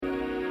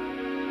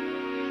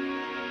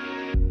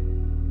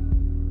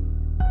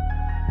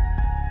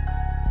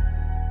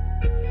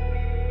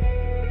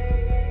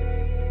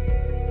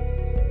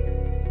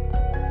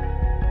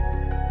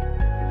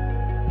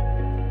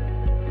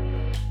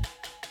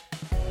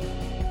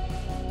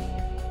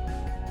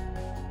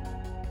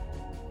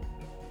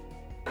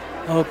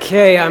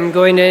Okay, I'm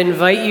going to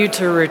invite you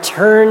to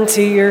return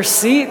to your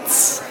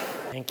seats.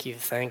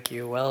 Thank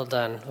you. Well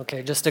done.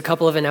 Okay, just a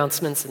couple of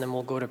announcements and then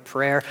we'll go to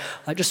prayer.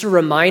 Just a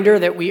reminder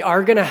that we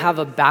are going to have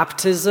a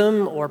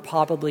baptism or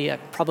probably a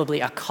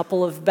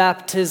couple of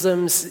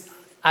baptisms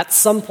at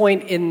some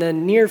point in the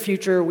near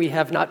future. We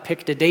have not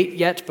picked a date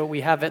yet, but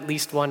we have at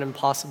least one and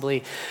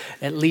possibly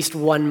at least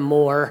one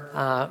more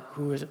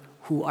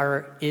who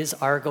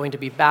are going to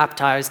be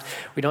baptized.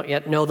 We don't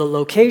yet know the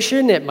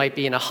location. It might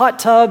be in a hot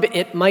tub.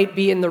 It might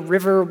be in the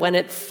river when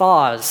it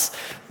thaws.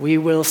 We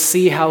will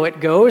see how it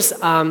goes.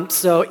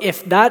 So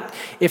if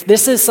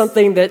this is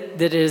something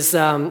that is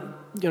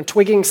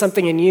twigging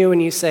something in you, and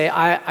you say,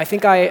 I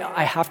think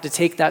I have to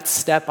take that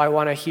step. I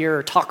want to hear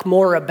or talk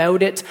more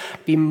about it.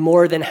 Be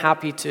more than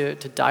happy to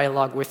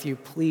dialogue with you.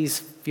 Please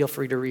feel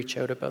free to reach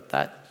out about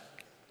that.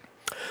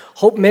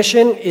 Hope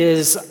Mission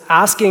is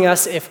asking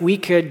us if we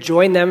could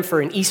join them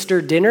for an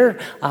Easter dinner,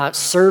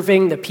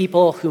 serving the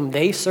people whom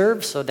they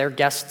serve, so their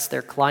guests,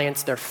 their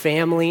clients, their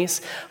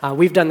families.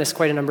 We've done this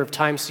quite a number of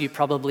times, so you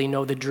probably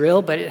know the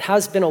drill, but it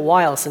has been a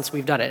while since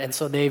we've done it, and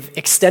so they've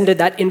extended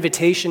that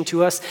invitation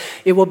to us.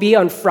 It will be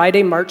on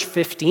Friday, March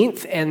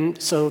 15th,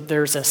 and so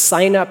there's a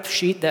sign-up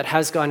sheet that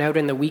has gone out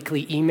in the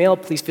weekly email.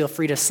 Please feel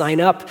free to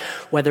sign up,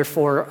 whether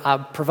for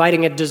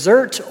providing a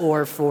dessert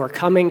or for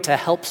coming to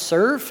help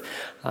serve.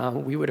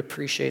 We would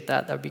appreciate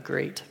that. That would be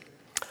great.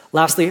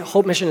 Lastly,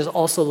 Hope Mission is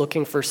also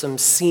looking for some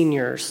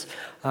seniors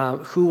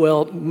who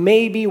will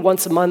maybe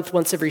once a month,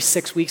 once every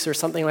 6 weeks or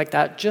something like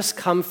that, just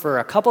come for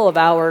a couple of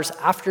hours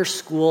after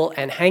school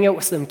and hang out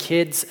with some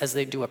kids as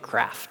they do a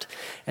craft.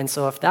 And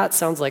so if that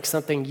sounds like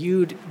something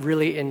you'd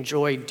really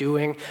enjoy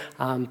doing,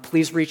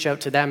 please reach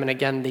out to them. And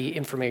again, the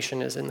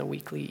information is in the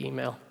weekly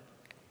email.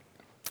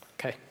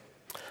 Okay.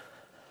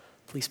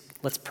 Please,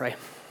 let's pray.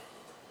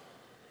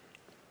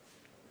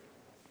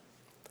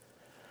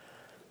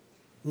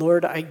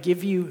 Lord, I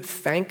give you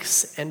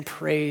thanks and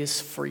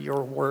praise for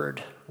your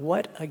word.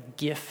 What a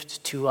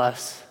gift to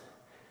us.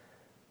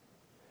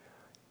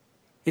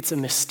 It's a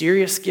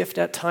mysterious gift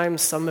at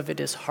times. Some of it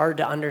is hard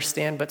to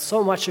understand, but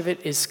so much of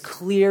it is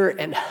clear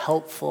and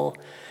helpful,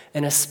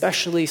 and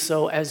especially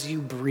so as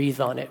you breathe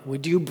on it.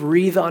 Would you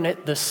breathe on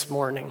it this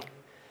morning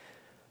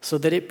so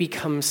that it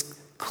becomes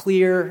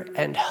clear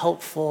and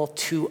helpful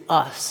to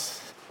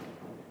us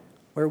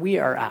where we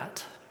are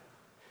at?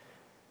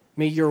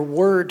 May your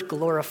word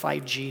glorify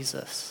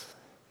Jesus.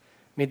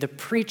 May the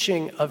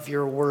preaching of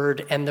your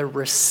word and the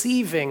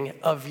receiving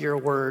of your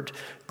word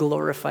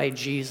glorify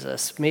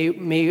Jesus.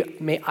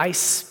 May I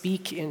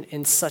speak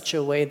in such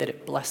a way that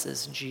it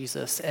blesses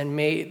Jesus. And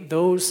may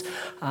those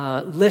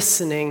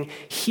listening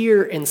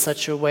hear in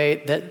such a way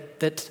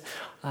that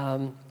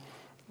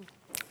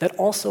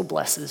also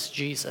blesses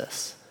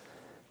Jesus.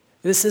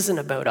 This isn't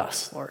about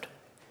us, Lord.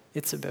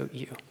 It's about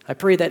you. I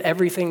pray that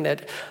everything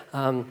that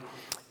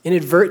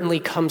inadvertently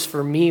comes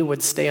from me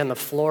would stay on the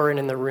floor and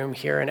in the room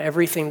here, and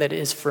everything that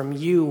is from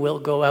you will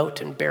go out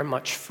and bear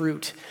much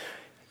fruit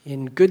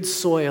in good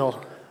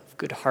soil of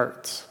good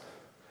hearts.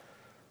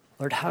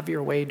 Lord, have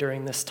your way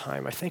during this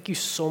time. I thank you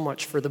so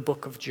much for the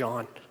book of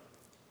John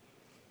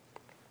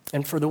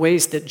and for the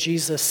ways that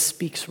Jesus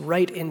speaks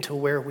right into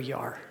where we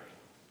are.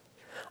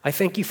 I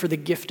thank you for the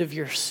gift of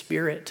your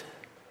Spirit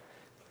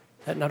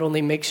that not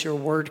only makes your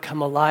word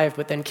come alive,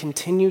 but then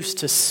continues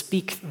to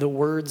speak the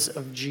words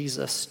of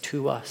Jesus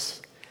to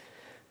us.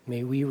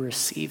 May we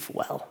receive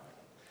well,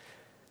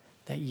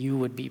 that you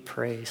would be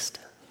praised.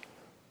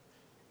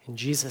 In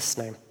Jesus'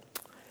 name,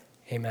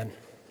 amen.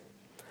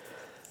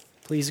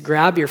 Please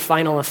grab your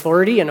final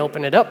authority and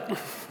open it up.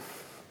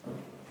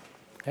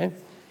 Okay.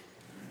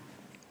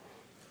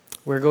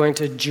 We're going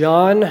to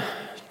John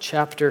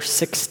chapter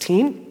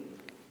 16.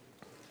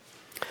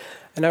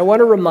 And I want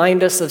to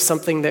remind us of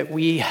something that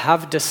we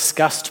have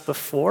discussed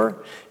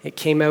before. It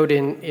came out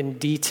in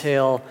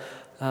detail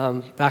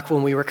back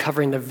when we were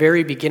covering the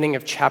very beginning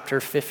of chapter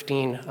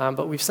 15.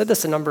 But we've said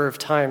this a number of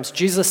times.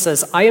 Jesus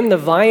says, I am the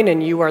vine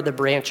and you are the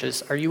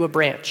branches. Are you a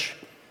branch?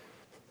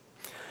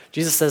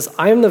 Jesus says,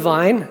 I am the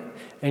vine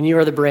and you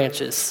are the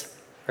branches.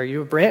 Are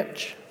you a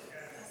branch?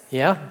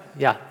 Yeah,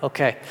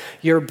 okay.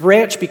 You're a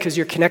branch because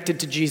you're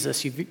connected to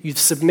Jesus. You've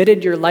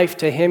submitted your life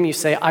to him. You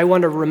say, I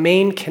want to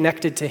remain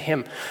connected to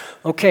him.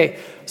 Okay,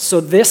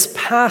 so this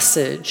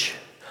passage,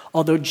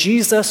 although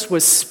Jesus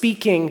was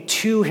speaking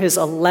to his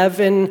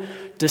 11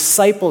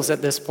 disciples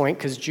at this point,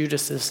 because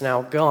Judas is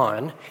now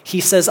gone, he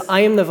says,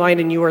 I am the vine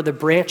and you are the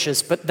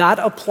branches, but that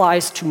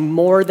applies to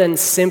more than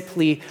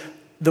simply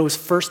those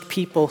first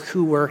people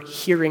who were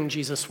hearing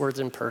Jesus' words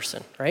in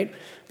person, right?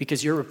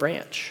 Because you're a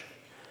branch.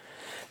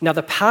 Now,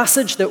 the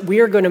passage that we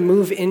are going to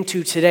move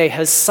into today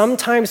has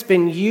sometimes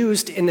been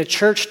used in the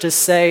church to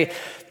say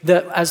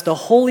that as the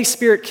Holy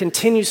Spirit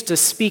continues to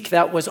speak,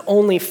 that was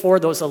only for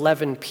those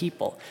 11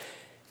 people.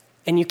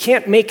 And you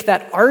can't make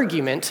that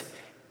argument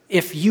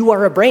if you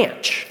are a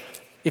branch.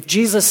 If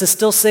Jesus is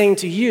still saying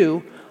to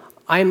you,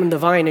 I am the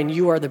vine and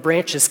you are the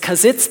branches,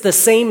 because it's the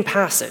same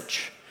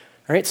passage.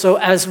 All right, so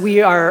as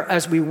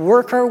we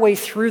work our way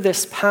through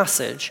this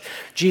passage,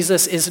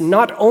 Jesus is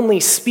not only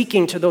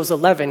speaking to those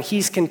 11,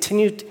 he's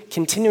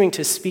continuing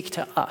to speak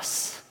to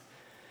us.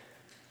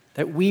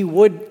 That we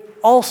would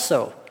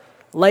also,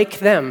 like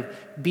them,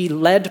 be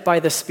led by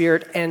the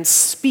Spirit and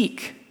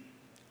speak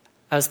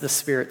as the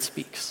Spirit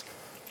speaks.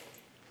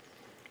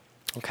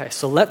 Okay,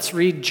 so let's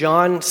read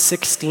John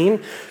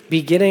 16,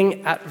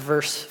 beginning at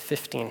verse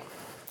 15.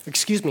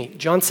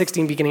 John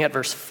 16, beginning at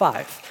verse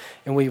 5.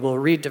 And we will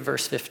read to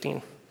verse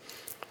 15.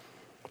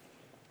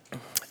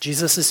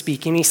 Jesus is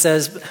speaking. He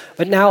says,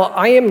 "But now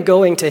I am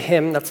going to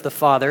him," that's the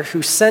Father,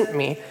 "who sent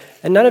me,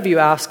 and none of you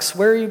asks,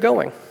 'Where are you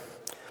going?'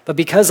 But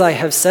because I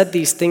have said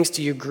these things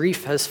to you,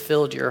 grief has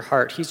filled your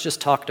heart." He's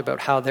just talked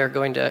about how they're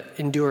going to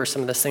endure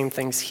some of the same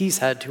things he's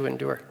had to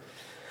endure.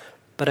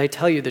 "But I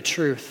tell you the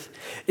truth,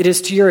 it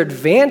is to your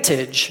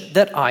advantage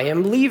that I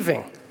am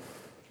leaving,"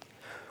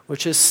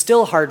 which is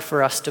still hard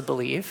for us to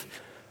believe,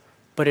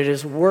 but it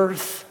is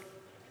worth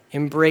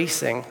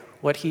embracing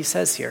what he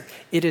says here.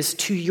 It is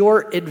to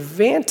your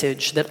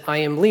advantage that I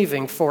am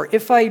leaving, for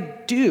if I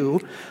do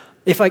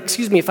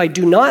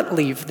not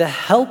leave, the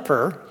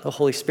Helper, the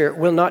Holy Spirit,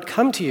 will not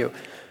come to you.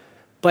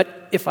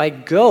 But if I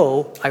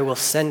go, I will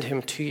send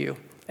him to you.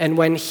 And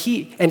when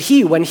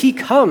he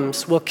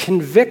comes, will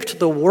convict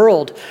the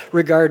world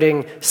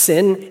regarding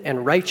sin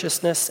and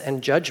righteousness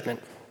and judgment.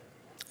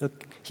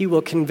 He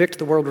will convict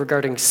the world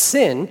regarding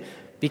sin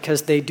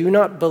because they do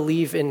not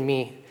believe in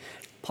me.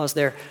 Pause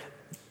there.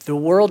 The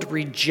world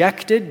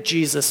rejected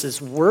Jesus'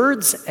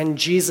 words and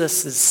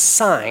Jesus'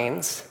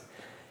 signs,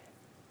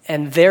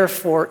 and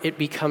therefore it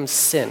becomes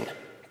sin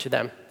to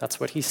them. That's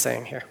what he's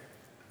saying here.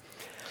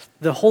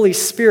 The Holy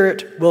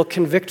Spirit will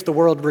convict the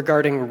world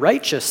regarding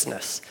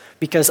righteousness,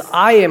 because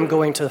I am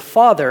going to the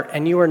Father,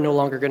 and you are no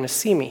longer going to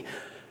see me.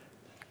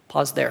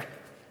 Pause there.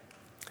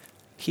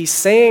 He's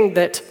saying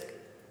that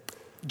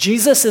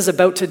Jesus is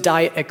about to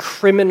die a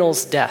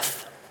criminal's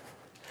death.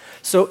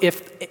 So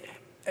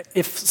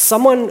if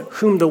someone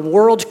whom the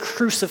world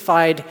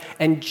crucified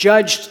and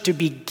judged to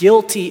be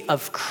guilty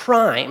of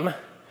crime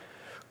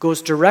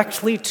goes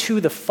directly to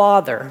the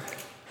Father,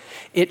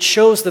 it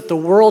shows that the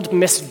world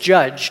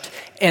misjudged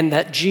and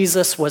that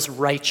Jesus was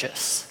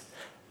righteous.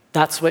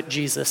 That's what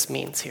Jesus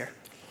means here.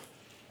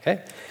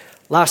 Okay?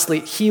 Lastly,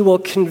 he will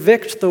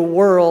convict the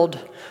world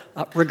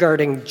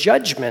regarding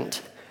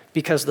judgment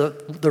because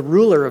the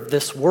ruler of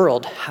this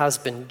world has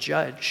been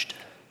judged.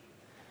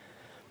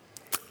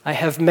 I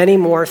have many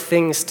more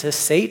things to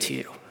say to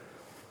you.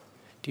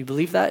 Do you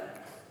believe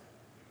that?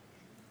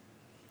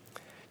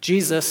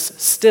 Jesus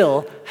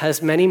still has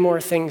many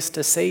more things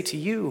to say to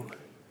you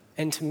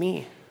and to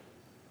me.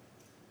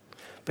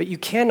 But you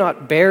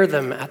cannot bear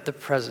them at the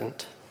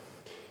present.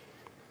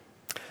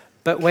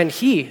 But when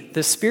he,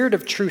 the Spirit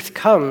of truth,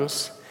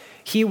 comes,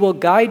 he will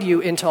guide you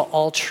into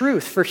all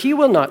truth, for he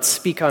will not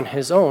speak on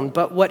his own,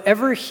 but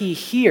whatever he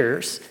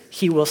hears,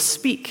 he will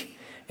speak,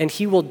 and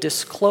he will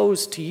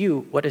disclose to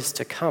you what is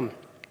to come.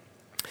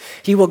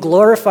 He will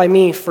glorify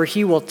me, for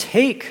he will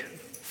take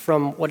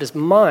from what is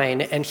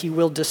mine, and he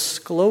will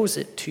disclose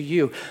it to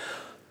you.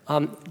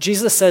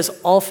 Jesus says,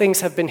 all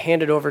things have been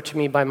handed over to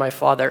me by my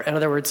Father. In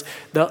other words,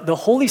 the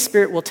Holy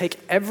Spirit will take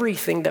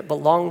everything that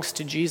belongs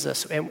to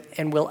Jesus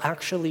and will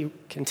actually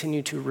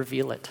continue to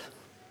reveal it.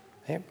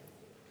 Okay?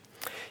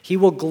 He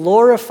will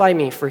glorify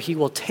me, for he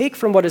will take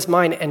from what is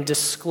mine and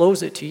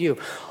disclose it to you.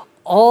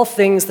 All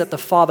things that the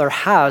Father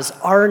has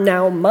are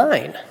now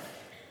mine.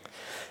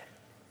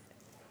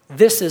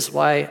 This is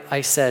why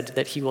I said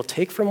that he will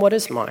take from what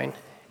is mine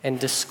and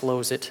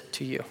disclose it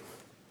to you.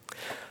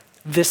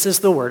 This is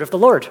the word of the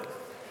Lord.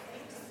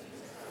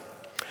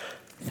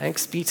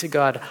 Thanks be to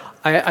God.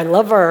 I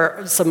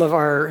love some of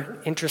our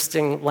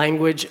interesting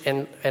language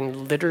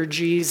and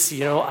liturgies.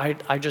 You know,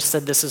 I just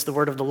said this is the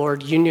word of the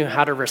Lord. You knew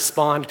how to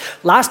respond.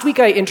 Last week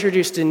I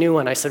introduced a new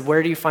one. I said,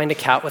 where do you find a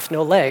cat with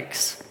no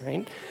legs?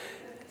 Right?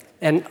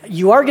 And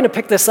you are going to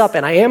pick this up,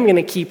 and I am going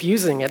to keep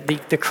using it.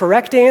 The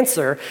correct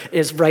answer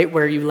is right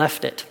where you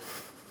left it.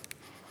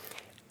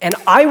 And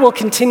I will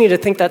continue to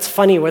think that's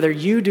funny whether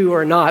you do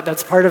or not.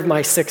 That's part of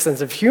my sick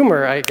sense of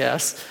humor, I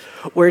guess.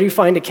 Where do you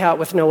find a cat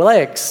with no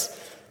legs?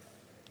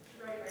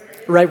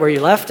 Right where you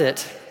left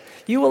it.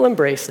 You will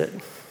embrace it.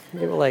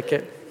 You will like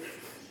it.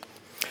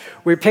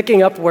 We're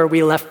picking up where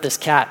we left this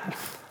cat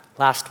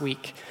last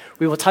week.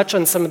 We will touch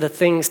on some of the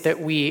things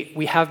that we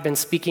have been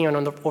speaking on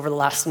over the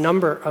last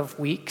number of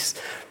weeks,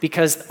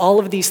 because all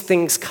of these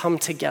things come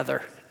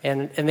together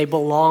and they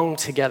belong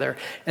together.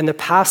 And the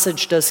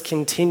passage does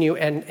continue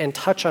and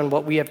touch on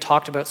what we have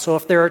talked about. So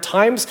if there are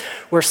times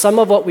where some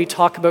of what we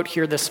talk about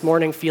here this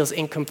morning feels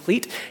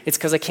incomplete, it's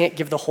because I can't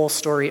give the whole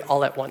story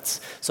all at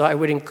once. So I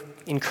would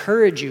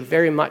encourage you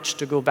very much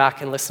to go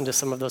back and listen to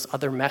some of those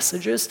other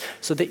messages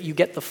so that you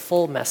get the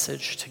full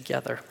message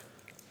together.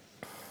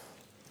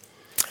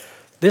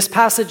 This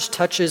passage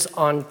touches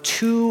on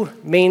two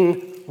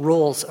main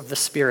roles of the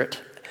Spirit.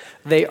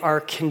 They are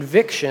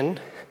conviction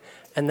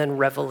and then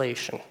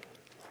revelation.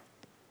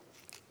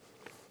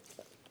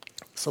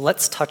 So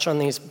let's touch on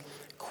these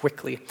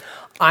quickly.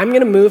 I'm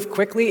going to move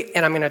quickly,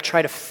 and I'm going to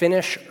try to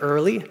finish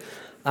early.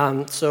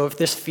 So if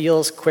this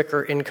feels quick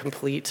or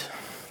incomplete,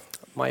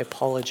 my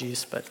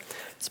apologies, but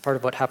it's part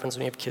of what happens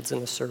when you have kids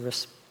in the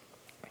service.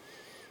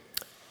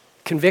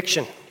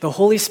 Conviction. The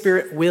Holy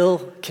Spirit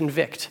will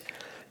convict.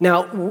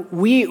 Now,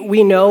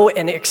 we know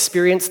and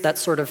experience that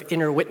sort of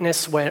inner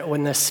witness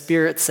when the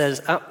Spirit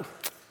says, oh,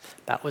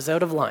 that was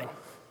out of line,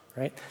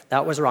 right?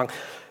 That was wrong.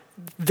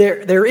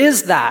 There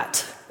is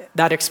that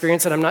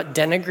experience, and I'm not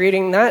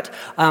denigrating that,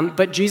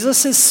 but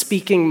Jesus is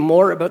speaking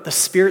more about the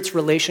Spirit's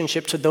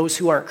relationship to those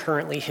who are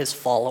currently his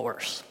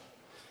followers.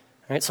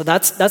 Right? So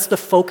that's the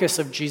focus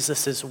of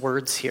Jesus'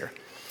 words here.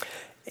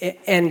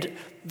 And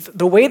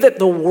the way that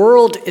the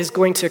world is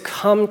going to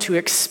come to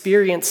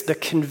experience the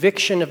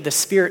conviction of the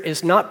Spirit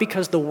is not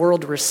because the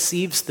world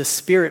receives the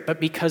Spirit, but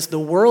because the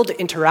world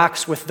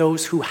interacts with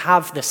those who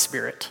have the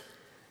Spirit.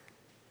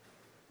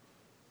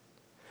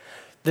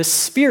 The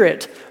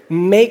Spirit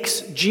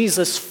makes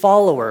Jesus'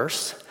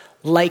 followers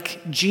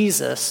like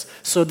Jesus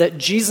so that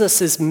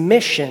Jesus'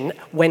 mission,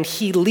 when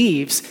he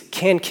leaves,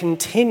 can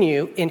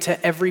continue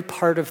into every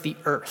part of the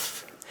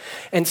earth.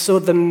 And so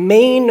the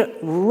main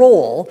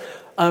role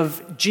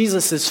of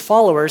Jesus'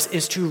 followers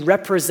is to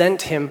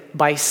represent him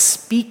by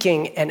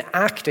speaking and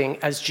acting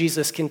as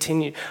Jesus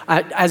continued,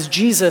 as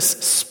Jesus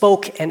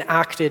spoke and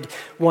acted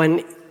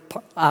when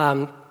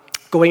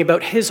going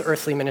about his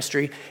earthly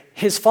ministry.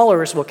 His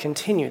followers will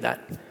continue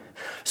that.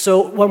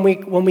 So when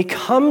we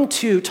come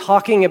to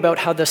talking about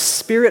how the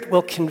Spirit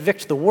will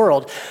convict the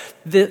world,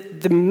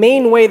 the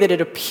main way that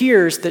it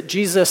appears that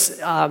Jesus,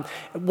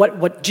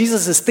 what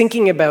Jesus is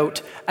thinking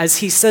about as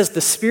he says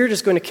the Spirit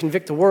is going to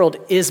convict the world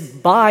is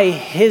by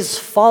his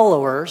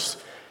followers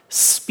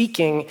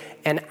speaking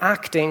and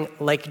acting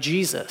like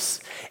Jesus.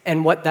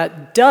 And what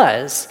that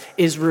does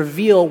is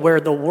reveal where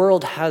the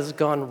world has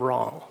gone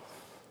wrong,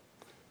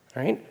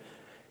 right?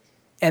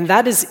 And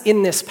that is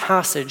in this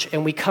passage,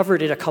 and we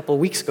covered it a couple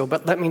weeks ago,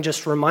 but let me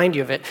just remind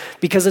you of it,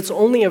 because it's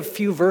only a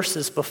few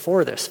verses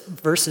before this,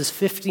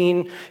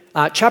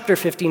 chapter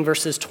 15,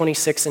 verses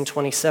 26 and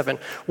 27.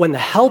 When the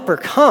Helper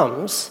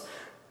comes,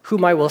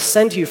 whom I will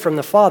send to you from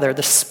the Father,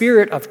 the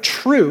Spirit of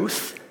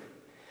truth,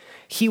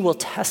 he will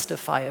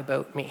testify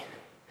about me.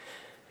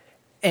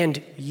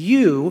 And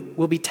you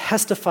will be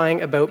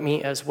testifying about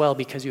me as well,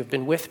 because you have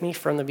been with me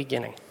from the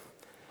beginning.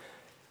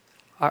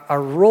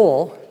 Our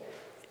role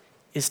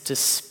is to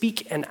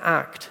speak and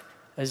act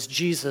as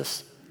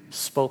Jesus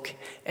spoke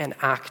and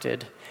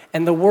acted.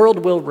 And the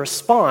world will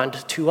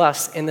respond to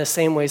us in the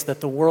same ways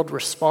that the world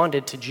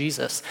responded to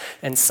Jesus.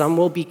 And some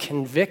will be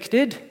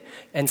convicted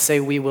and say,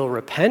 we will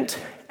repent,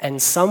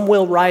 and some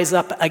will rise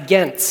up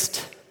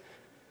against.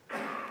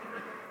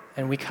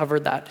 And we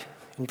covered that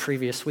in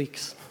previous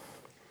weeks.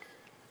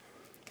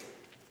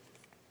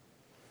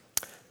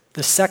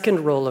 The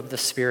second role of the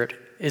Spirit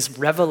is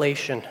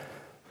revelation.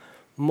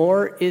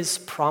 More is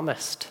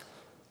promised.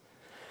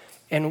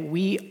 And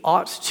we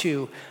ought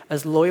to,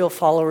 as loyal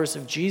followers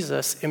of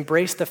Jesus,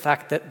 embrace the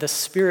fact that the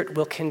Spirit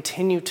will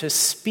continue to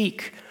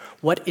speak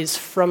what is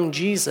from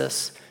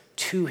Jesus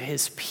to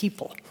his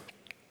people.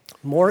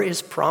 More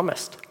is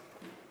promised.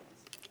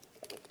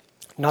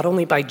 Not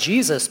only by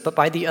Jesus, but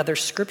by the other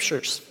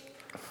scriptures.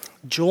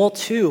 Joel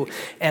 2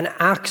 and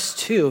Acts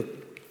 2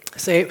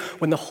 say,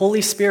 when the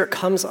Holy Spirit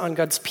comes on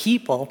God's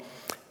people,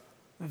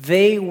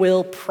 they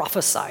will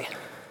prophesy.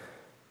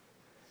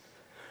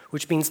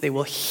 Which means they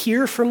will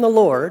hear from the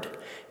Lord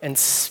and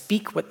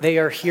speak what they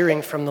are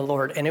hearing from the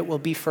Lord. And it will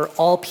be for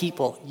all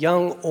people,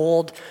 young,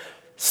 old,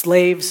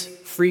 slaves,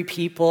 free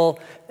people,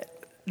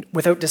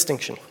 without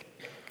distinction.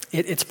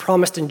 It's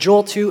promised in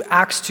Joel 2,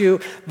 Acts 2,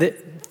 that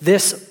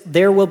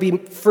there will be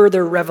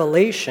further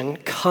revelation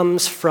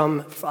comes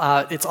from,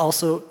 it's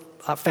also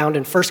found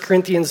in 1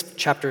 Corinthians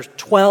chapter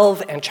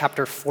 12 and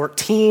chapter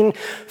 14,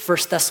 1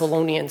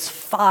 Thessalonians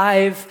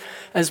 5,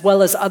 as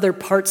well as other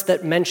parts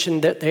that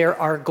mention that there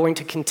are going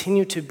to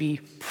continue to be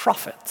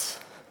prophets.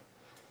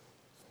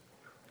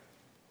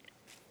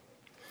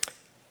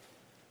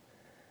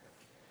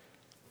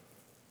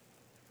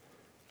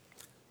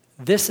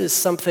 This is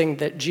something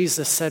that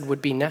Jesus said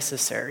would be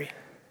necessary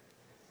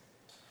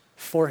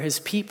for his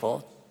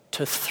people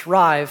to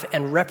thrive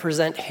and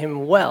represent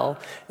him well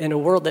in a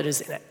world that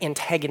is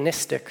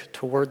antagonistic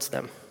towards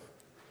them.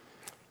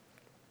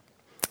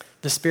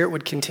 The Spirit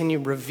would continue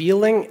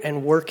revealing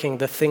and working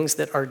the things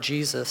that are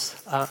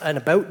Jesus and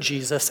about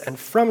Jesus and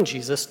from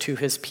Jesus to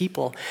his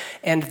people.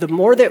 And the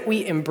more that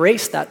we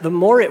embrace that, the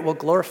more it will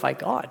glorify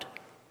God.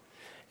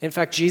 In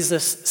fact,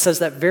 Jesus says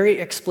that very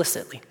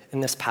explicitly in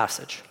this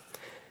passage.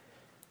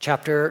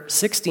 Chapter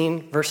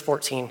 16, verse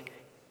 14.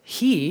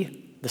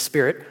 He, the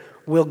Spirit,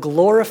 will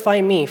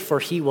glorify me, for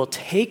he will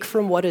take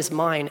from what is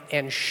mine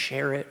and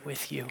share it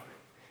with you.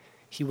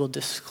 He will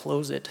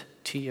disclose it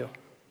to you.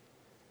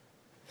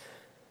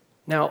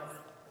 Now,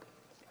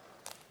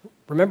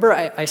 remember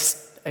I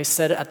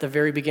said at the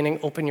very beginning,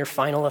 open your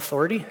final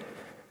authority?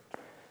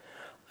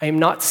 I am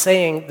not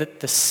saying that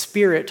the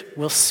Spirit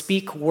will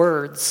speak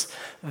words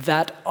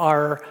that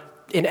are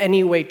in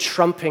any way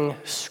trumping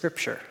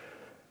Scripture.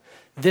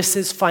 This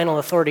is final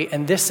authority,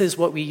 and this is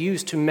what we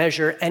use to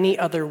measure any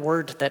other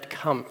word that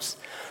comes.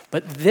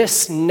 But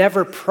this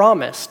never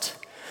promised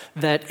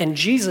that, and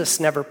Jesus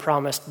never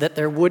promised that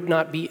there would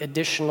not be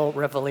additional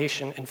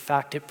revelation. In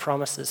fact, it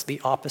promises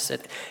the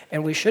opposite,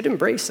 and we should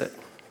embrace it.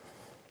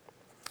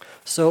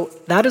 So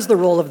that is the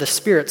role of the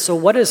Spirit. So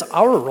what is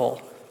our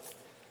role?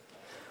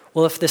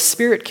 Well, if the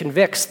Spirit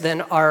convicts,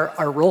 then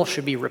our role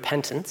should be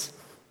repentance,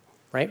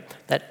 right?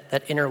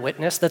 That inner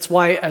witness. That's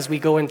why as we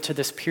go into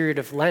this period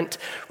of Lent,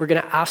 we're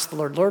going to ask the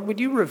Lord, Lord, would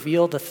you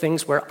reveal the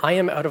things where I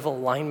am out of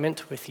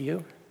alignment with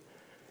you?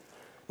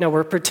 Now,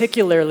 we're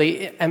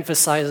particularly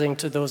emphasizing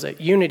to those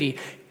at Unity,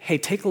 hey,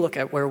 take a look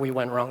at where we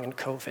went wrong in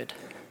COVID.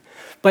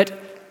 But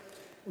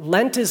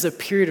Lent is a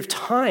period of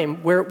time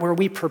where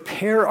we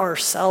prepare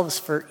ourselves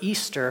for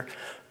Easter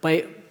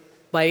by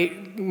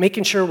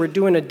making sure we're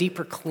doing a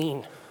deeper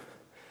clean.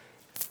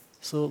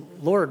 So,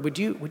 Lord, would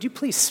you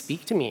please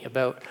speak to me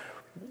about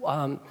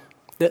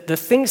the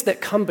things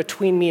that come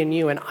between me and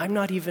you, and I'm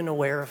not even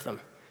aware of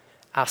them.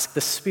 Ask the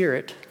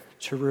Spirit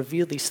to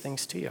reveal these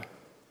things to you.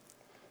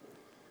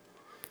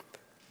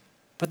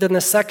 But then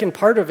the second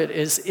part of it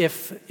is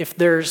if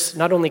there's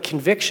not only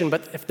conviction,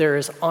 but if there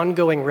is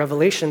ongoing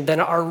revelation, then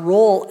our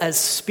role as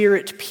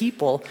Spirit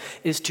people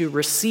is to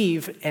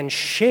receive and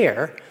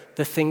share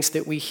the things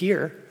that we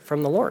hear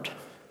from the Lord.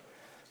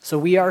 So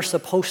we are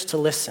supposed to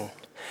listen.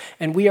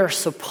 And we are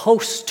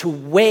supposed to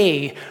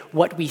weigh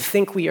what we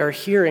think we are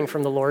hearing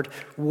from the Lord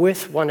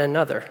with one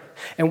another.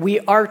 And we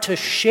are to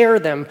share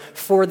them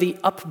for the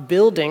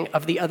upbuilding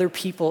of the other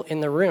people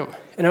in the room.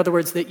 In other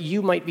words, that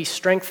you might be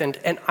strengthened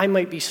and I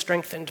might be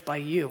strengthened by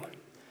you.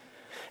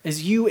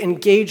 As you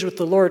engage with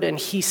the Lord and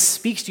he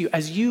speaks to you,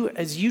 as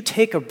you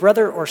take a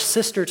brother or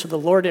sister to the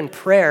Lord in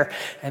prayer,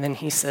 and then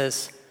he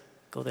says,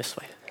 go this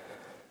way.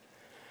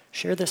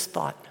 Share this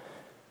thought.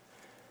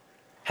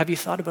 Have you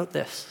thought about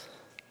this?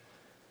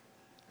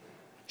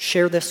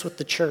 Share this with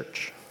the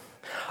church.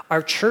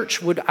 Our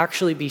church would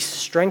actually be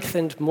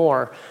strengthened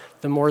more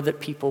the more that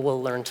people will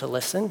learn to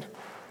listen,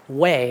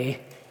 weigh,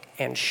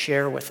 and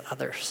share with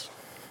others.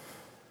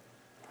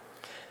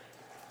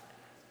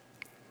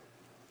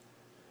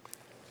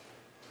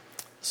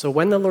 So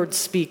when the Lord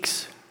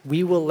speaks,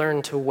 we will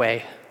learn to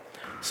weigh.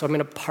 So I'm going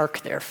to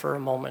park there for a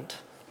moment.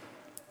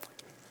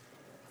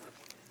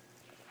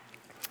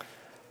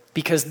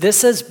 Because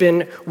this has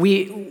been,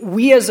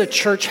 we as a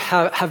church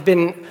have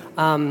been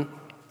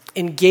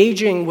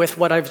engaging with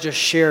what I've just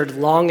shared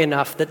long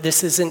enough that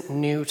this isn't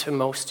new to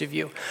most of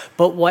you.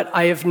 But what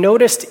I have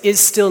noticed is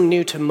still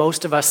new to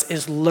most of us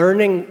is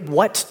learning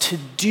what to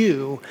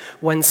do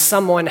when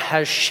someone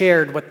has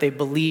shared what they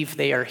believe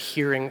they are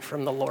hearing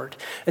from the Lord.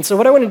 And so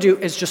what I want to do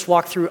is just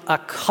walk through a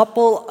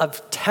couple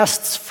of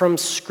tests from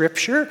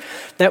Scripture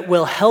that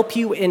will help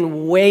you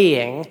in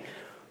weighing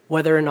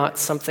whether or not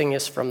something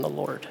is from the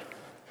Lord.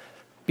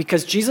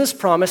 Because Jesus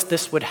promised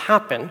this would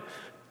happen,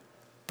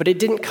 but it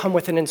didn't come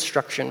with an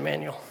instruction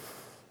manual.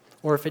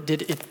 Or if it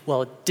did, it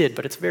did,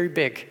 but it's very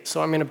big.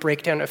 So I'm going to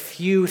break down a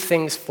few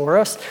things for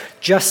us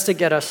just to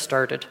get us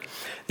started.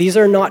 These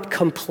are not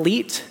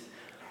complete.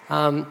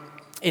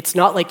 It's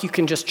not like you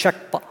can just check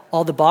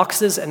all the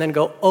boxes and then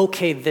go,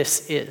 okay,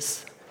 this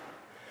is.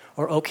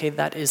 Or okay,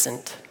 that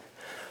isn't.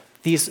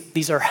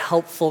 These are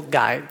helpful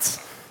guides.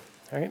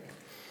 All right?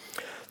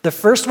 The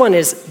first one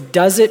is,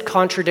 does it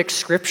contradict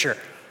Scripture?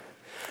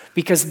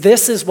 Because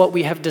this is what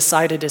we have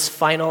decided is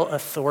final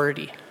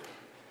authority.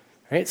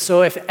 Right?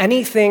 So if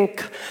anything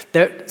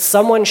that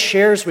someone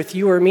shares with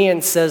you or me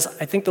and says,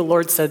 I think the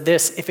Lord said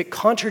this, if it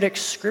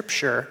contradicts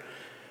Scripture,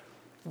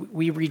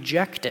 we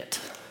reject it.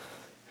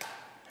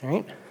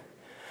 Right?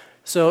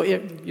 So,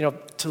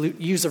 to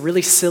use a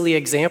really silly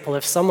example,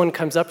 if someone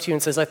comes up to you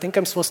and says, I think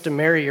I'm supposed to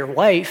marry your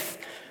wife,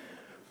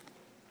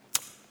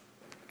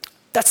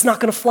 that's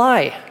not going to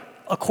fly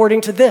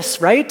according to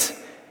this, right?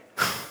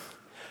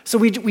 So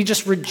we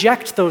just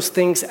reject those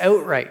things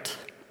outright.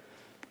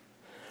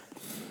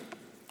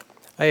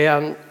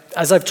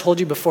 As I've told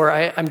you before,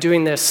 I'm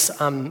doing this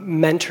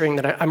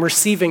mentoring I'm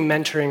receiving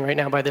mentoring right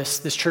now by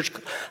this church,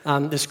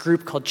 this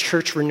group called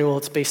Church Renewal.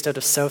 It's based out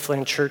of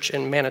Southland Church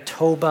in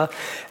Manitoba.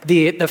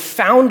 The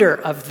founder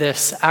of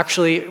this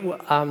actually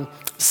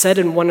said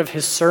in one of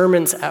his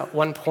sermons at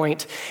one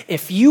point,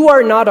 if you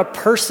are not a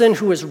person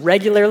who is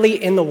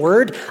regularly in the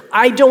Word,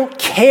 I don't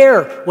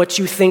care what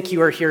you think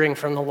you are hearing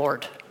from the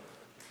Lord.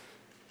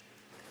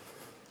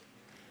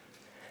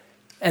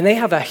 And they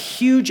have a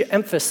huge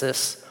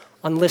emphasis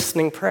on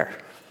listening prayer.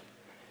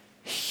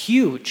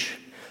 Huge.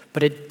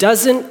 But it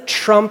doesn't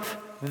trump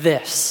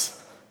this.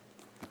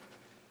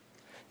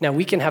 Now,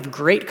 we can have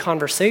great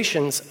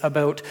conversations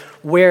about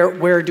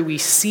where do we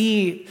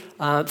see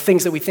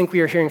things that we think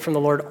we are hearing from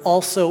the Lord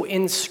also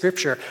in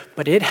Scripture,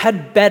 but it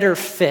had better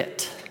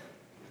fit.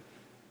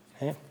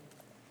 Okay?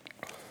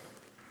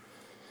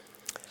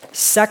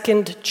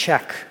 Second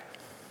check.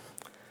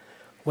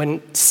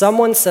 When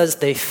someone says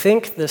they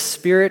think the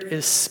Spirit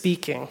is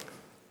speaking,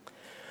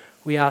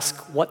 we ask,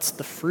 what's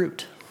the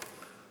fruit?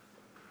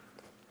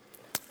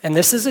 And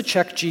this is a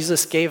check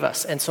Jesus gave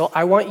us. And so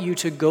I want you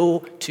to go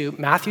to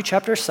Matthew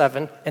chapter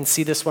 7 and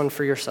see this one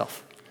for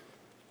yourself.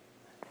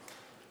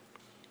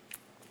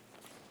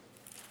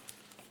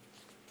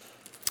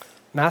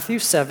 Matthew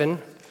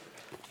 7,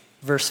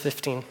 verse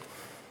 15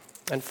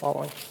 and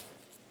following.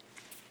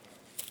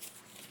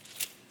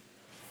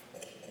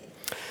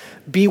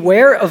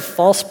 Beware of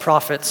false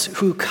prophets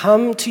who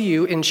come to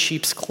you in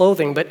sheep's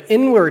clothing, but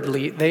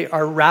inwardly they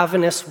are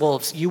ravenous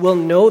wolves. You will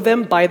know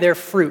them by their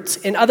fruits.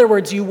 In other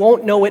words, you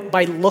won't know it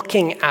by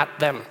looking at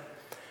them.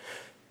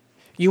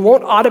 You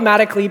won't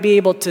automatically be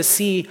able to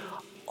see,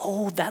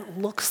 oh, that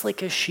looks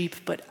like a sheep,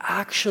 but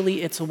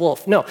actually it's a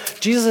wolf. No,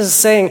 Jesus is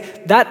saying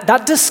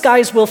that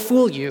disguise will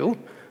fool you,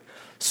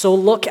 so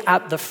look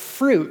at the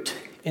fruit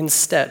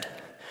instead.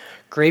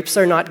 Grapes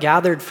are not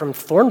gathered from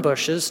thorn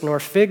bushes, nor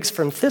figs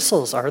from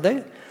thistles, are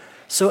they?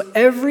 So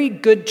every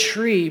good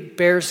tree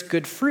bears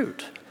good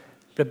fruit,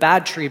 but a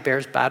bad tree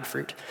bears bad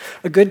fruit.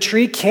 A good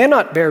tree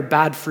cannot bear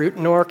bad fruit,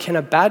 nor can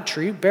a bad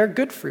tree bear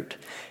good fruit.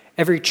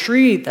 Every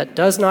tree that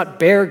does not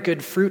bear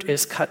good fruit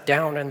is cut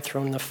down and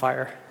thrown in the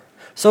fire.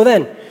 So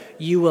then,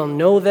 you will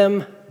know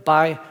them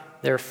by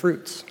their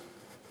fruits.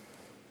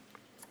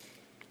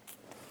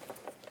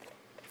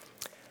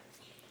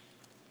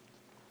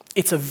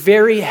 It's a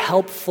very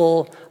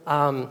helpful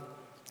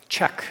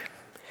check.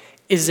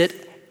 Is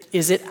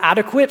it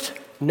adequate?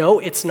 No,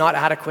 it's not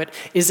adequate.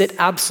 Is it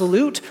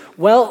absolute?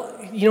 Well,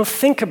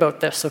 think about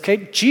this, okay?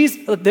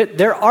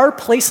 There are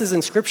places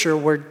in Scripture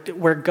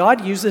where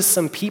God uses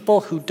some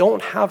people who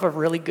don't have a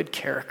really good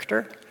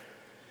character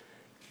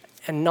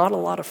and not a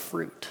lot of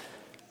fruit.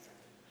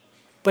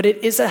 But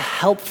it is a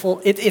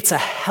helpful, it's a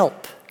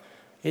help.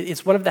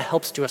 It's one of the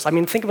helps to us. I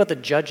mean, think about the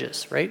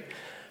judges, right?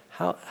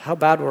 How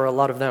bad were a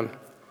lot of them?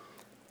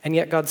 And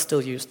yet God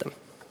still used them.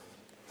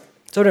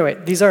 So anyway,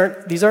 these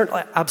aren't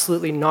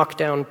absolutely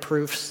knockdown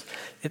proofs.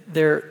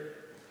 They're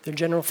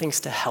general things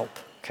to help,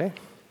 okay?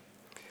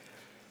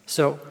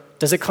 So,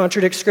 does it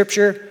contradict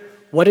Scripture?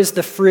 What is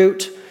the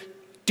fruit?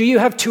 Do you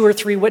have 2 or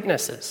 3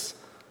 witnesses?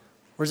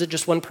 Or is it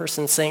just one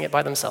person saying it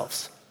by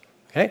themselves?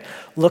 Okay?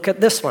 Look at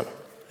this one.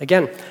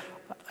 Again,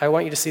 I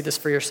want you to see this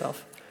for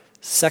yourself.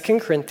 2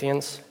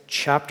 Corinthians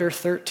chapter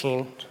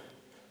 13,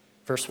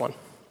 verse 1.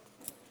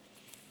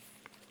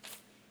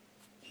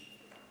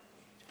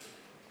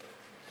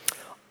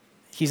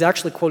 He's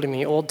actually quoting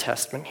the Old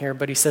Testament here,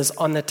 but he says,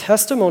 on the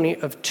testimony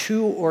of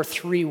 2 or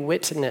 3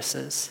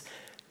 witnesses,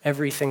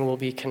 everything will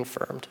be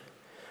confirmed.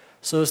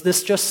 So is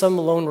this just some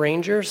lone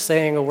ranger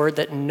saying a word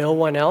that no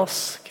one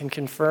else can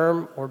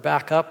confirm or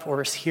back up or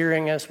is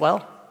hearing as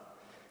well?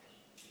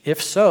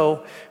 If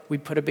so, we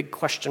put a big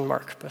question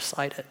mark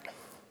beside it,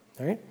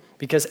 all right?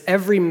 Because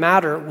every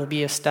matter will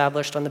be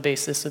established on the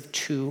basis of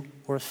 2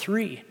 or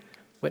 3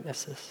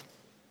 witnesses.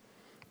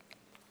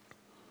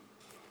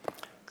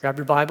 Grab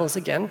your Bibles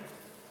again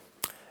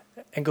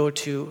and go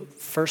to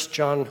 1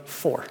 John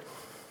 4.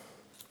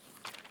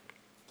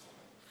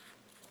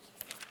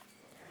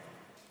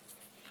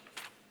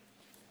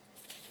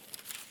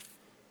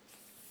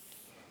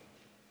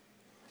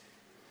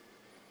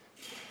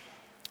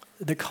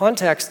 The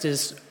context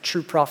is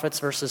true prophets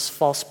versus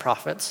false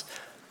prophets.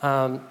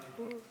 I'm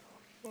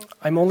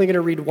only going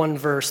to read one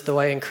verse, though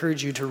I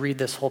encourage you to read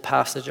this whole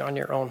passage on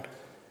your own.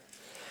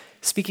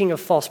 Speaking of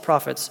false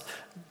prophets,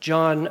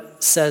 John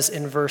says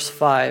in verse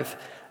 5,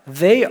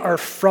 they are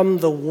from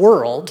the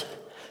world,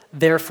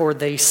 therefore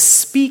they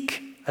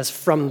speak as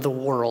from the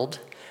world,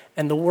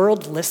 and the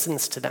world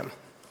listens to them.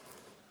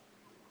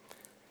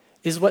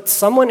 Is what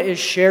someone is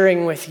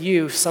sharing with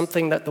you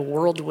something that the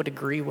world would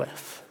agree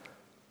with?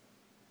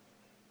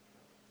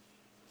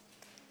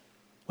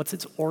 What's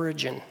its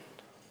origin?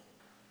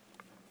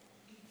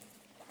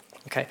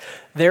 Okay,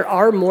 there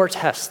are more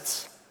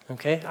tests.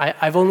 Okay,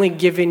 I've only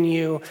given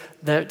you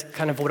the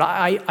kind of what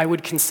I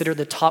would consider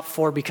the top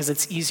 4 because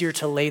it's easier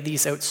to lay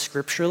these out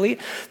scripturally.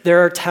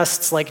 There are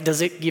tests like,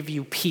 does it give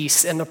you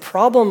peace? And the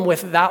problem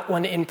with that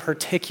one in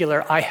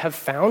particular, I have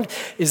found,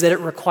 is that it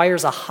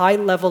requires a high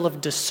level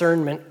of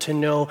discernment to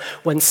know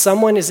when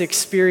someone is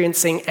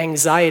experiencing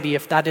anxiety,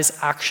 if that is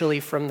actually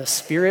from the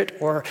Spirit,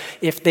 or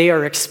if they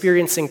are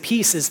experiencing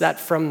peace, is that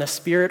from the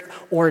Spirit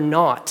or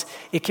not?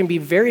 It can be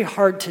very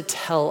hard to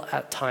tell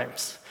at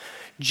times.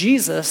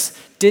 Jesus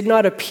did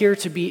not appear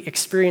to be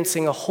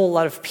experiencing a whole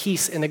lot of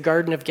peace in the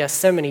Garden of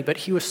Gethsemane, but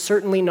he was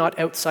certainly not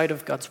outside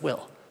of God's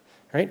will,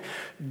 right?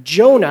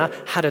 Jonah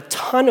had a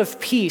ton of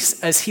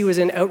peace as he was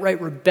in outright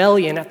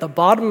rebellion at the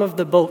bottom of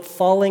the boat,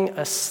 falling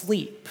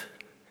asleep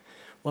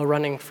while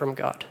running from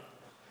God.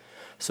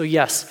 So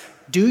yes,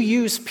 do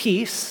use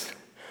peace,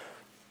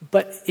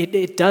 but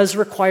it does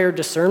require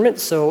discernment.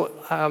 So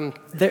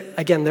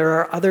there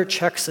are other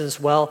checks as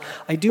well.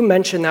 I do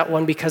mention that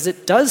one because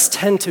it does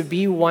tend to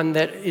be one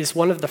that is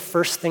one of the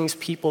first things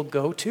people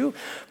go to.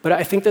 But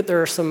I think that there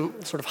are some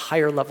sort of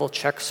higher level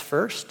checks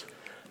first.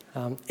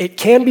 It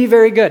can be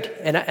very good,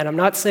 and I'm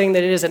not saying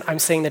that it isn't. I'm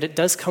saying that it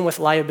does come with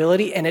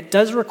liability, and it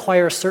does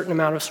require a certain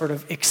amount of sort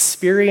of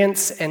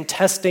experience and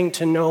testing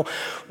to know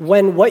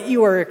when what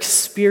you are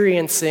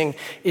experiencing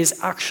is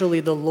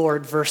actually the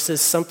Lord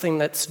versus something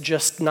that's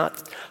just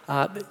not,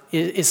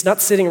 is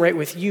not sitting right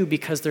with you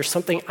because there's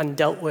something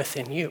undealt with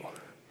in you,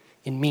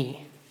 in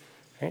me,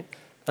 right?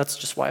 That's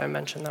just why I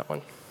mentioned that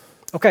one.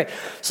 Okay,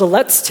 so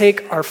let's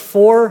take our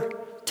 4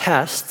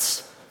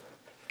 tests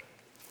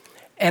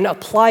and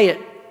apply it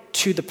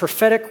to the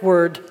prophetic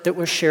word that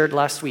was shared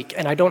last week.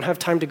 And I don't have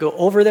time to go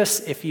over this.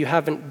 If you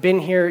haven't been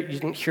here, you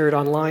didn't hear it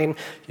online,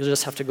 you'll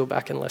just have to go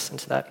back and listen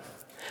to that.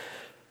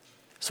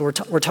 So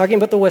we're talking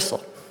about the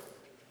whistle.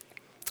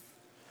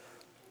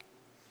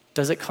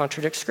 Does it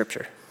contradict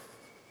Scripture?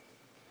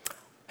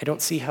 I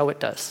don't see how it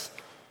does.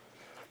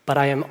 But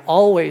I am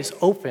always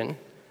open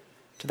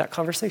to that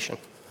conversation.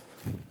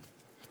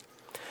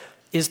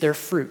 Is there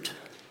fruit?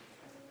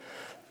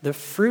 The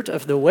fruit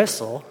of the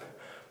whistle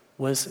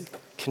was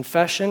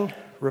confession,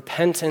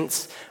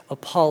 repentance,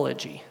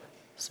 apology.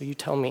 So you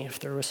tell me if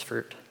there was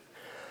fruit.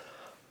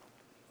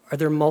 Are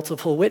there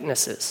multiple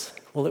witnesses?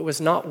 Well, it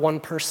was not one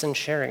person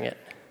sharing it.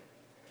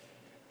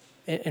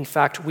 In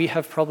fact, we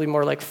have probably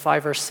more like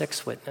 5 or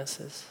 6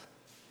 witnesses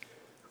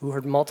who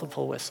heard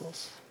multiple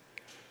whistles,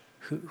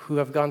 who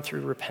have gone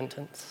through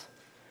repentance.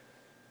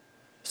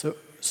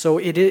 So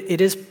it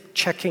is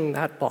checking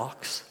that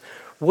box.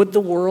 Would the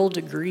world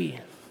agree?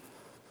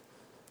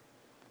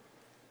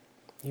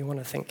 You want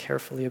to think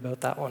carefully about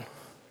that one.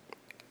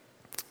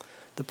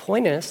 The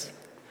point is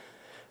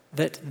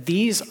that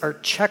these are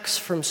checks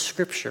from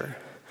Scripture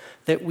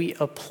that we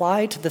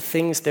apply to the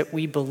things that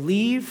we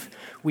believe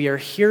we are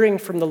hearing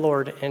from the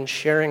Lord and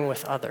sharing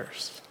with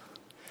others.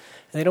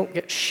 And they don't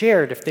get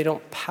shared if they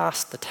don't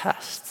pass the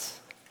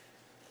tests.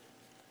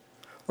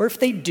 Or if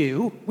they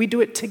do, we do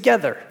it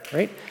together,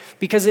 right?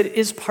 Because it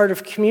is part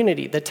of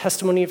community, the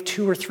testimony of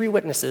 2 or 3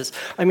 witnesses.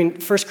 I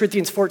mean, 1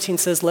 Corinthians 14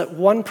 says, let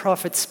one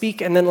prophet speak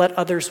and then let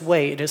others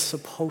weigh. It is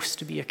supposed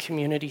to be a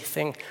community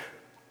thing.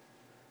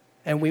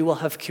 And we will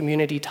have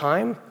community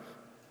time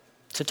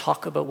to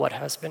talk about what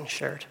has been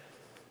shared.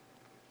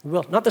 We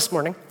will, not this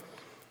morning,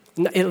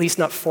 at least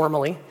not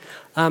formally,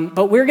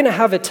 but we're going to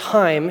have a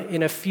time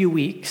in a few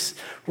weeks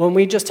when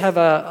we just have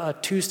a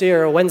Tuesday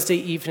or a Wednesday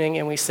evening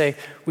and we say,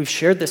 we've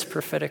shared this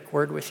prophetic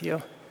word with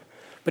you.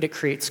 But it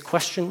creates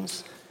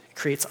questions, it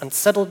creates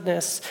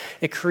unsettledness,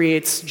 it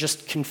creates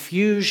just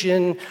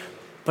confusion,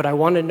 but I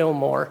want to know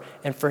more.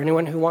 And for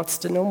anyone who wants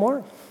to know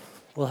more,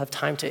 we'll have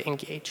time to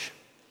engage,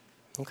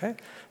 okay?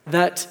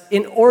 That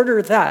in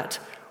order that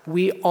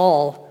we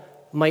all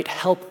might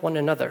help one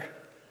another,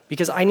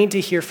 because I need to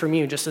hear from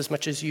you just as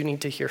much as you need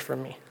to hear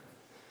from me,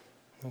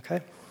 okay?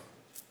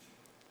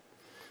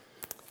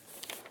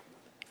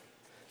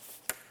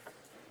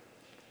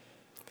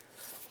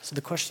 So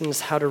the question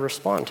is how to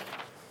respond.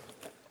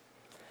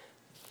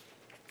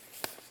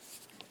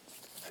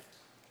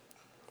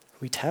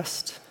 We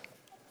test,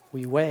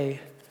 we weigh,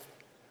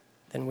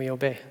 then we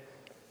obey.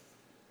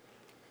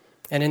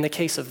 And in the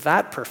case of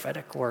that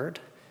prophetic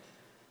word,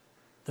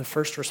 the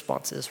first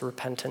response is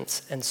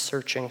repentance and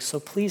searching.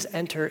 So please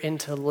enter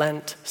into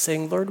Lent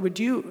saying, Lord, would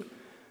you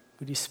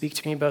speak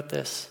to me about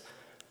this?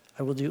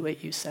 I will do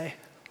what you say.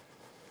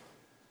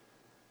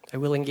 I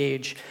will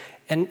engage.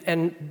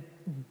 And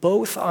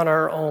both on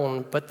our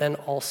own, but then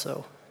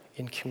also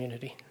in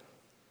community.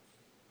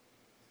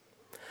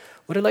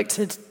 What I'd like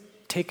to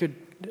take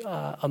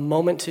a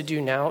moment to do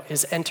now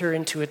is enter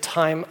into a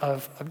time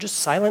of just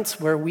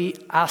silence where we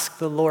ask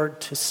the Lord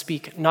to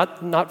speak.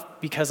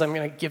 Not because I'm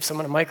going to give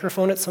someone a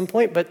microphone at some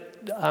point,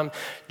 but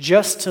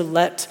just to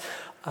let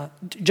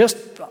just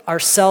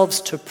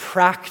ourselves to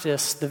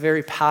practice the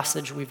very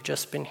passage we've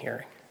just been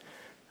hearing.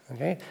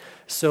 Okay?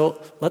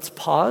 So let's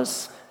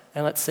pause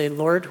and let's say,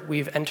 Lord,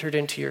 we've entered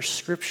into your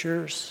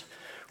scriptures.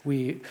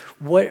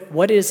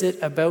 What is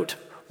it about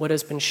what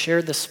has been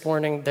shared this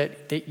morning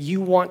that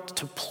you want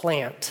to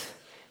plant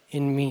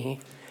in me,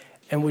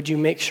 and would you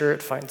make sure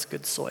it finds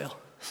good soil?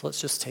 So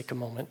let's just take a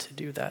moment to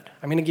do that.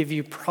 I'm going to give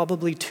you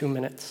probably 2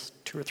 minutes,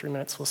 2 or 3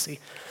 minutes, we'll see.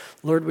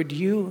 Lord, would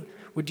you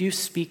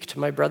speak to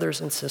my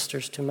brothers and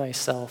sisters, to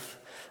myself,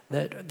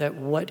 that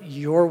what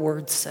your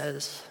word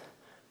says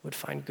would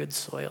find good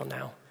soil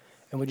now,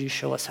 and would you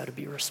show us how to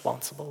be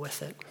responsible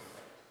with it?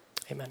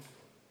 Amen.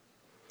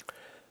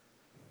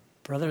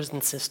 Brothers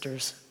and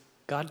sisters,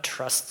 God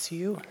trusts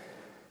you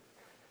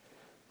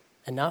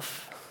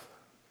enough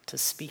to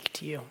speak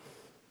to you.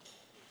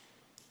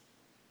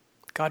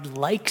 God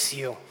likes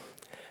you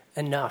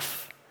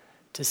enough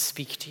to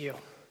speak to you.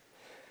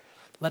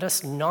 Let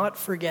us not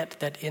forget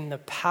that in the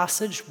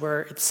passage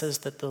where it says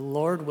that the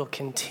Lord will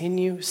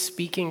continue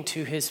speaking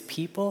to his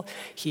people,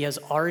 he has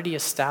already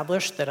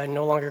established that I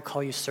no longer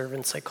call you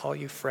servants, I call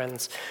you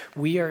friends.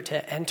 We are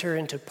to enter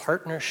into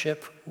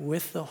partnership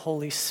with the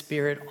Holy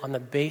Spirit on the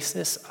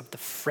basis of the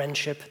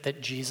friendship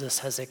that Jesus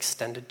has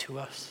extended to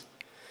us.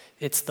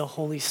 It's the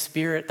Holy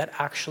Spirit that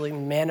actually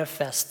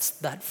manifests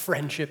that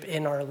friendship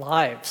in our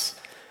lives.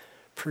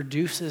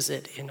 produces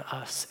it in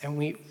us. And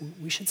we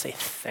should say,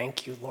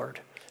 thank you, Lord,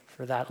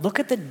 for that. Look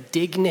at the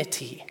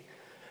dignity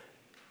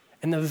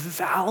and the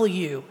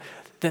value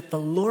that the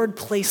Lord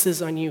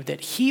places on you,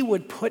 that he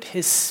would put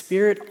his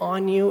Spirit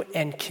on you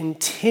and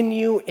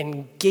continue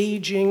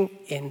engaging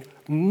in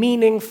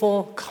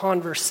meaningful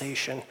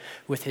conversation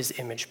with his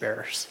image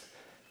bearers.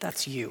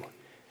 That's you.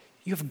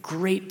 You have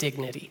great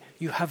dignity.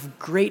 You have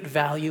great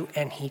value,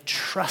 and he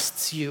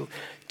trusts you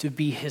to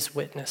be his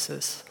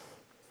witnesses.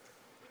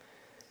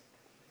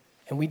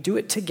 And we do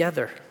it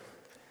together.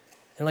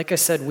 And like I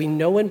said, we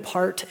know in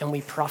part and we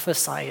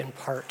prophesy in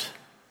part,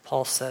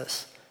 Paul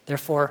says.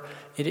 Therefore,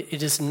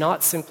 it is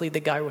not simply the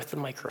guy with the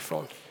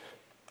microphone.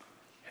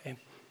 Okay?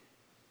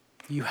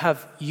 You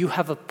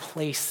have a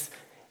place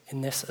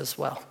in this as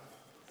well.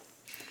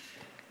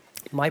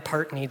 My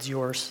part needs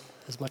yours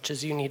as much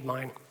as you need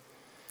mine.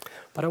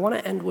 But I want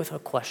to end with a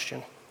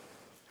question.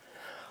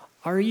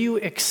 Are you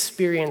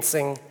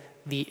experiencing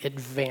the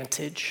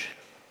advantage?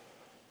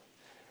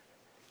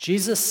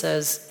 Jesus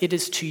says, it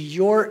is to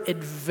your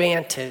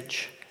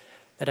advantage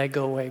that I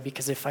go away,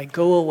 because if I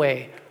go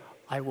away,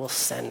 I will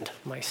send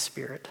my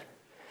Spirit.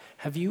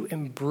 Have you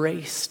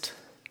embraced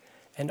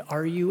and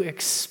are you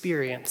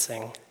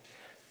experiencing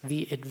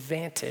the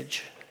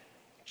advantage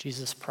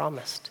Jesus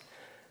promised?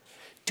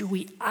 Do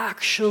we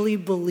actually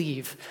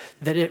believe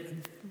that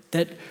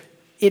it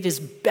is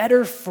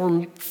better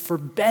for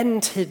Ben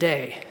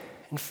today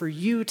and for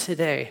you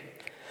today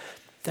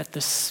that the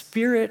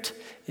Spirit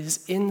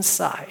is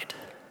inside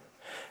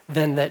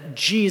than that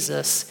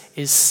Jesus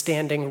is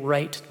standing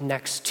right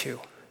next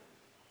to?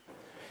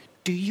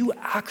 Do you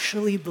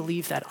actually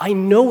believe that? I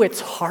know it's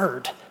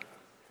hard,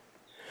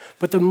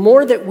 but the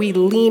more that we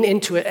lean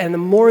into it and the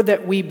more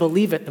that we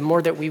believe it, the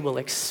more that we will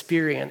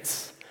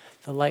experience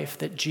the life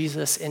that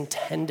Jesus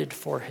intended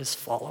for his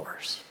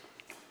followers.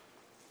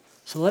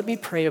 So let me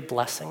pray a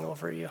blessing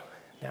over you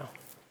now.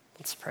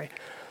 Let's pray.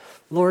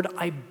 Lord,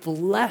 I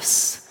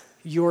bless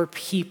your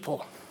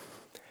people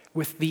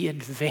with the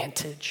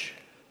advantage.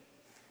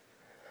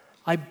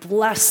 I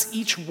bless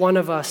each one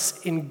of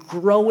us in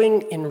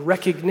growing in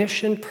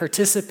recognition,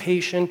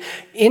 participation,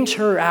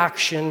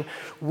 interaction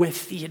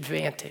with the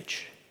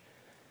advantage,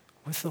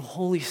 with the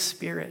Holy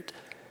Spirit.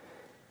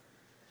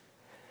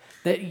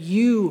 That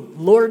you,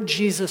 Lord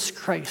Jesus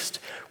Christ,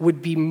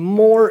 would be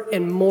more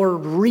and more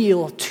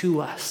real to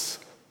us.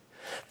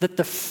 That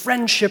the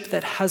friendship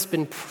that has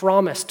been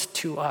promised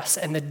to us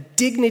and the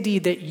dignity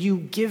that you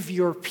give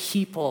your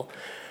people,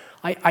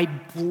 I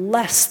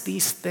bless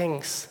these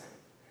things.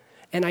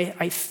 And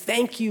I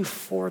thank you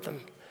for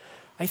them.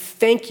 I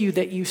thank you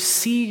that you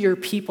see your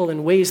people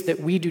in ways that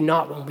we do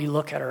not when we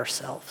look at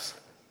ourselves.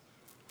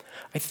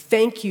 I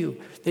thank you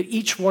that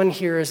each one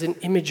here is an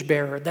image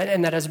bearer,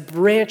 and that as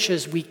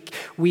branches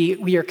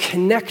we are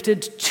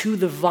connected to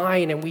the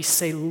vine, and we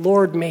say,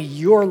 Lord, may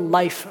your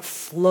life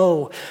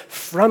flow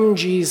from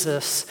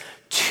Jesus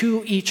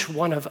to each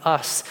one of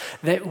us,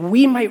 that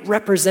we might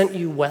represent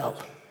you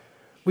well.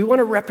 We want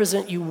to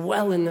represent you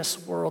well in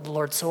this world,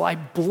 Lord. So I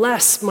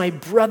bless my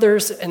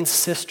brothers and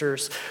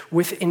sisters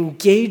with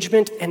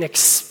engagement and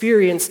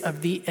experience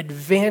of the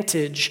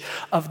advantage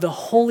of the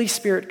Holy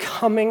Spirit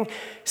coming,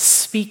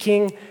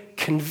 speaking,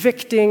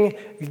 convicting,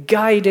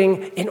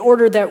 guiding, in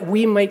order that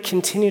we might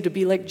continue to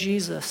be like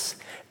Jesus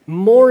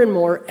more and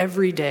more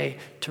every day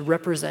to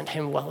represent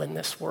him well in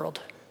this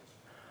world.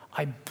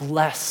 I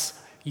bless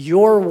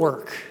your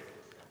work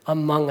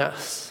among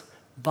us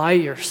by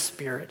your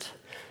Spirit,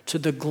 to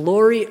the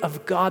glory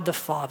of God the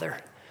Father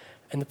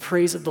and the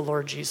praise of the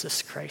Lord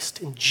Jesus Christ.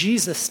 In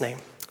Jesus' name,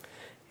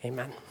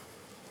 amen.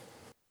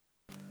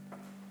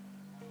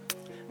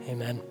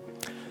 Amen.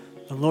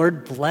 The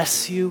Lord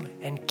bless you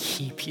and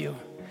keep you.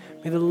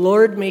 May the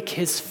Lord make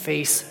his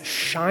face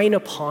shine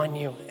upon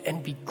you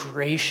and be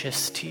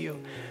gracious to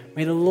you.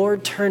 May the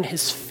Lord turn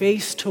his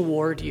face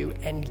toward you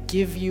and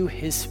give you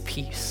his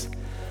peace.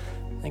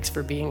 Thanks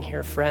for being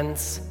here,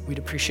 friends. We'd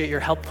appreciate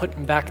your help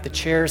putting back the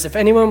chairs. If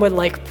anyone would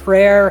like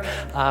prayer,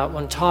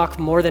 want to talk,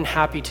 more than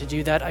happy to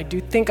do that. I do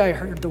think I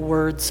heard the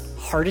words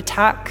heart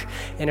attack,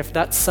 and if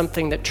that's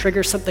something that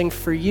triggers something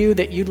for you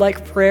that you'd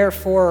like prayer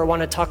for or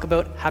want to talk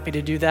about, happy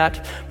to do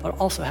that, but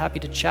also happy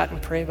to chat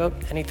and pray about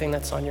anything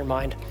that's on your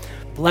mind.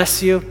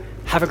 Bless you.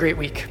 Have a great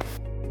week.